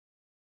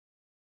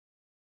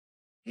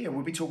Here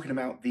we'll be talking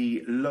about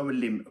the lower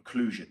limb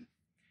occlusion.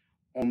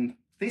 On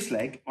this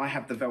leg, I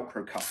have the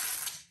Velcro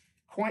cuff.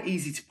 Quite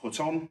easy to put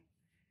on,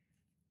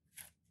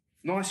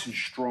 nice and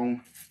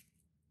strong,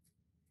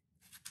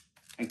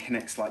 and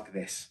connects like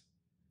this.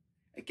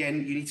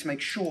 Again, you need to make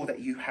sure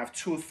that you have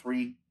 2 or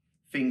 3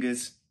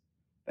 fingers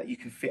that you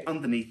can fit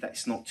underneath, that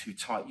it's not too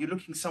tight. You're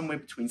looking somewhere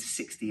between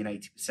 60 and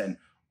 80%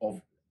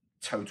 of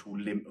total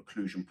limb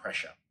occlusion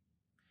pressure.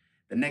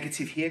 The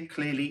negative here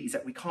clearly is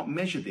that we can't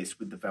measure this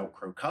with the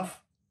Velcro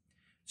cuff,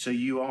 so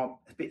you are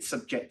a bit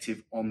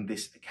subjective on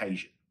this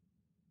occasion.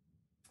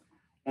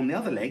 On the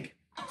other leg,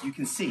 you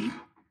can see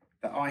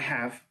that I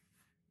have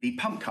the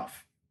pump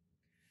cuff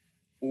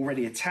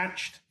already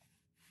attached.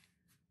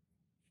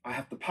 I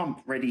have the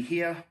pump ready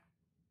here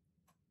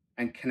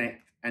and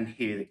connect and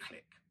hear the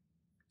click.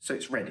 So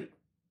it's ready.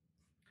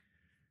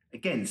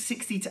 Again,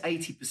 60 to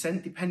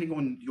 80%, depending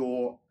on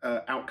your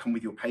outcome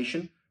with your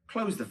patient,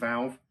 close the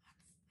valve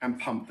and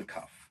pump the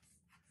cuff.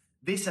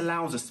 This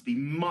allows us to be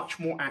much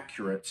more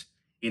accurate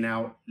in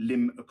our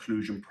limb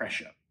occlusion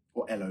pressure,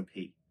 or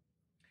LOP.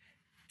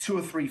 2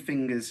 or 3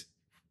 fingers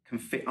can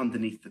fit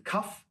underneath the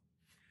cuff,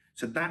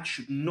 so that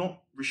should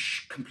not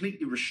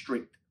completely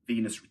restrict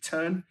venous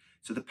return,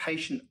 so the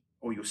patient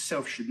or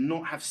yourself should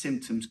not have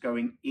symptoms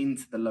going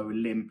into the lower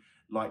limb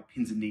like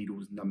pins and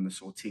needles, numbness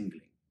or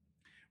tingling.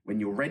 When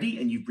you're ready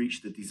and you've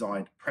reached the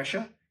desired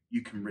pressure,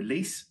 you can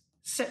release,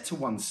 set to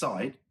one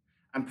side,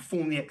 and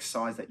perform the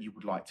exercise that you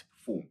would like to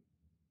perform.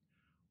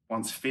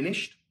 Once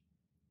finished,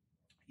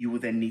 you will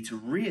then need to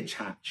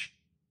reattach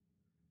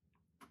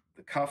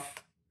the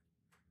cuff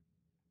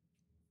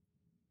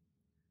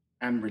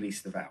and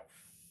release the valve.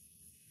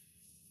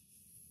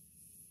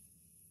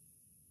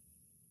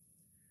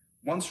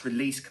 Once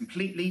released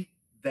completely,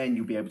 then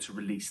you'll be able to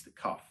release the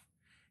cuff.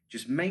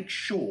 Just make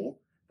sure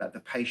that the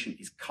patient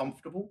is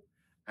comfortable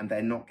and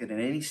they're not getting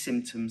any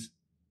symptoms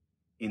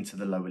into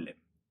the lower limb.